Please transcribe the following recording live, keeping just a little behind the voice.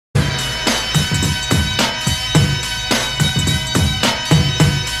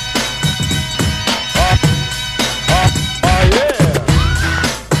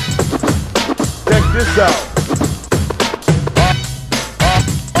this out.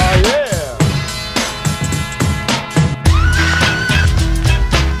 Yeah.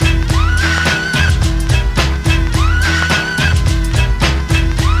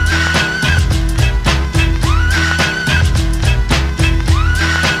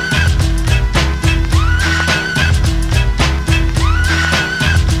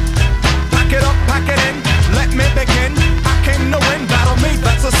 Pack it up, pack it in, let me begin. I came to win, battle me,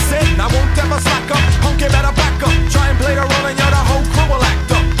 that's a sin. I won't ever slack up, punk, you better back up. Try and play the role and you're the whole crew will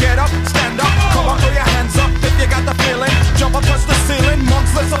act up. Get up, stand up, come on, throw your hands up if you got the feeling. Jump up, touch the ceiling,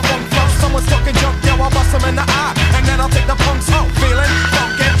 monks, let's a funk flow. Someone's talking junk, yo, I'll bust them in the eye. And then I'll take the punks out, feeling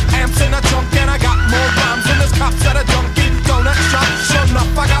funky. Amps in a trunk and I got more rhymes than this cops at a junkie. Donut shop, sure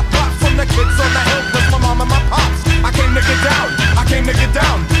enough, I got pop from the kids on the hill with my mom and my pops. I came to get down, I came to get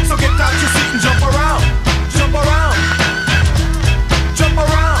down. So get out your seat and jump around, jump around, jump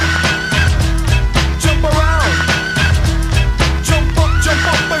around, jump around, jump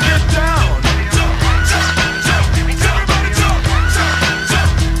up and get down. Jump, jump, jump, everybody jump, jump, jump,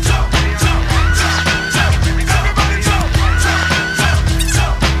 jump, jump, jump, everybody jump, jump, jump,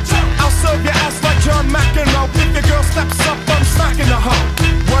 jump, jump. I'll serve your ass like John McEnroe. If your girl steps up, I'm smacking the hoe.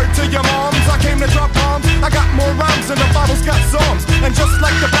 Word to your moms, I came to drop bombs. I got more rhymes than the Bible's got songs. And just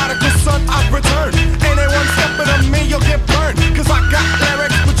like the prodigal son, I've returned. Anyone stepping on me, you'll get burned. Cause I got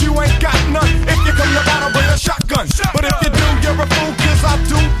lyrics, but you ain't got none. If you come to battle, bring a shotgun. But if you do, you're a fool, cause I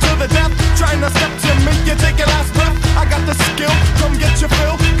do to the death. Trying to step to me, you take your last breath. I got the skill, come get your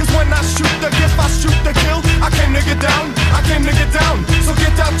fill. Cause when I shoot the gift, I shoot the kill. I came to get down, I came to get down. So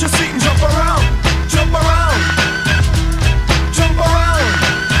get out your seat and jump around, jump around, jump around,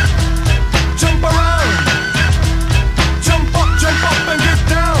 jump around, jump up and get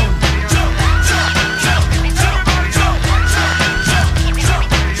down. Jump, jump, jump, everybody jump, jump, jump, jump, jump,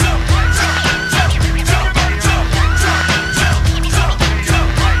 jump, everybody jump, jump, jump,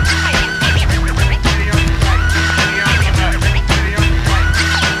 jump,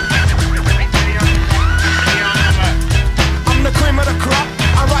 I'm the cream of the crop,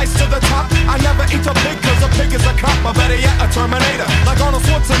 I rise to the top. I never eat a pig cause a pig is a cop. Or better yet, a Terminator, like Arnold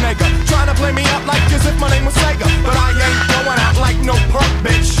Schwarzenegger. Trying to play me out like as if my name was Sega. But I ain't going out like no punk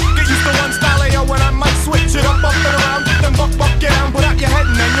bitch. Get used to one style of yo when I might switch it up and around. Then buck, get down, put out your head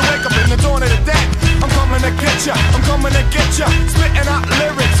and then you wake up in the dawn of the dead. I'm coming to get ya, I'm coming to get ya. Spitting out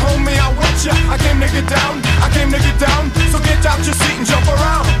lyrics, homie, I with ya. I came to get down, I came to get down. So get out your seat and jump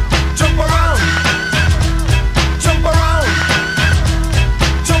around, jump around, jump around,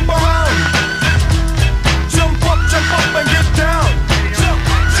 jump around, jump up and get down. Jump,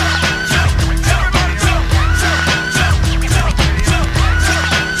 jump, jump, everybody jump, jump, jump, jump, jump,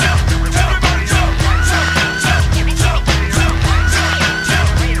 jump, everybody jump, jump, jump, jump, jump, everybody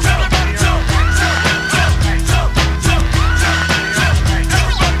jump, jump, jump,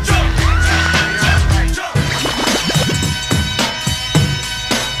 jump, everybody jump,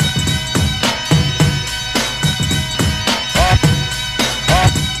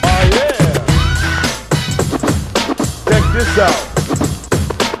 Yeah. Check this out.